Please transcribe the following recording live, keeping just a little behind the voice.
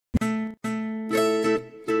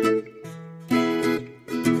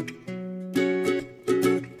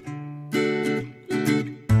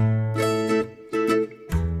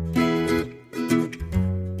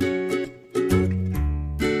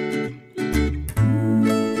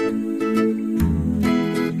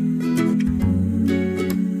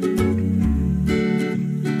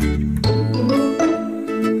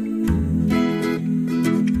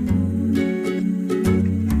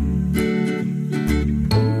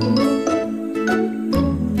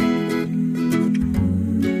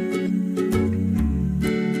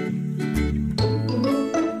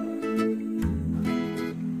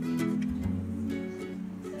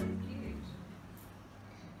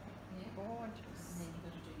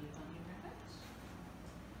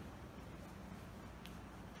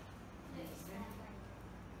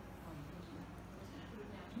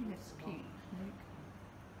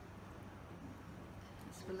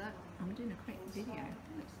a look. I'm doing a quick video.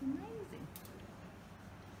 It looks amazing.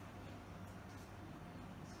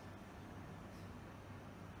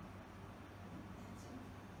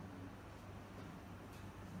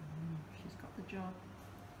 She's got the job.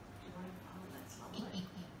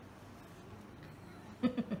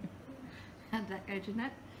 How'd that go,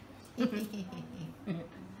 Jeanette?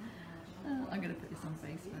 Oh, I'm going to put this on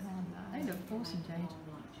Facebook. They look awesome, Jade.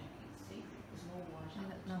 They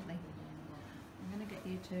look lovely. I'm going to get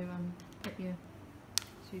you to put your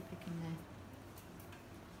toothpick in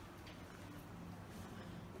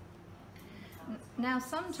there. Now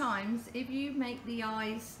sometimes if you make the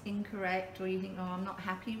eyes incorrect or you think, oh, I'm not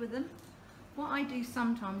happy with them, what I do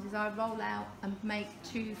sometimes is I roll out and make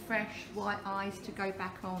 2 fresh white eyes to go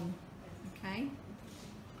back on. Okay?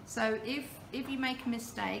 So if you make a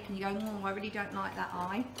mistake and you go, oh, I really don't like that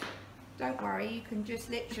eye, don't worry, you can just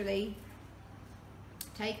literally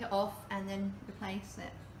take it off and then replace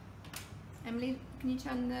it. Emily, can you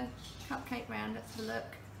turn the cupcake round? Let's have a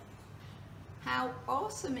look. How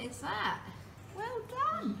awesome is that? Well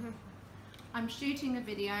done. I'm shooting a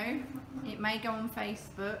video. It may go on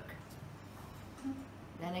Facebook.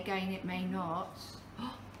 Then again, it may not.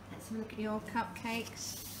 Oh, let's have a look at your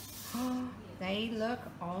cupcakes. Oh, they look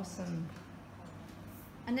awesome.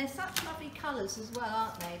 And they're such lovely colours as well,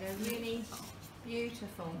 aren't they? They're really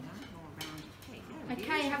beautiful.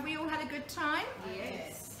 Okay, have we all had a good time?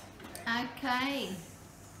 Yes. Okay.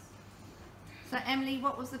 So Emily,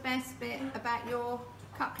 what was the best bit about your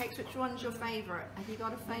cupcakes? Which one's your favourite? Have you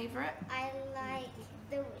got a favourite? I like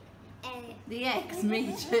the egg. The eggs,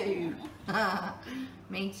 me too.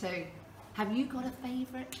 Me too. Have you got a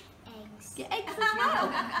favourite? Eggs. Get eggs as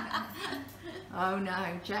well. Oh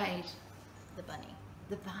no, Jade. The bunny.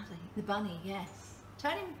 The bunny. The bunny, yes.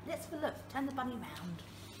 Turn him, let's have a look. Turn the bunny round.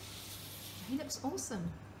 He looks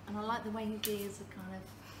awesome. And I like the way his ears are kind of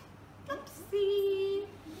oopsie.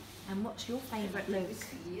 And what's your favourite, Luke?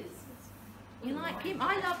 You like him?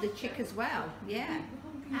 I love the chick as well. Yeah.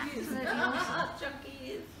 Absolutely awesome.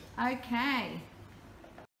 Okay.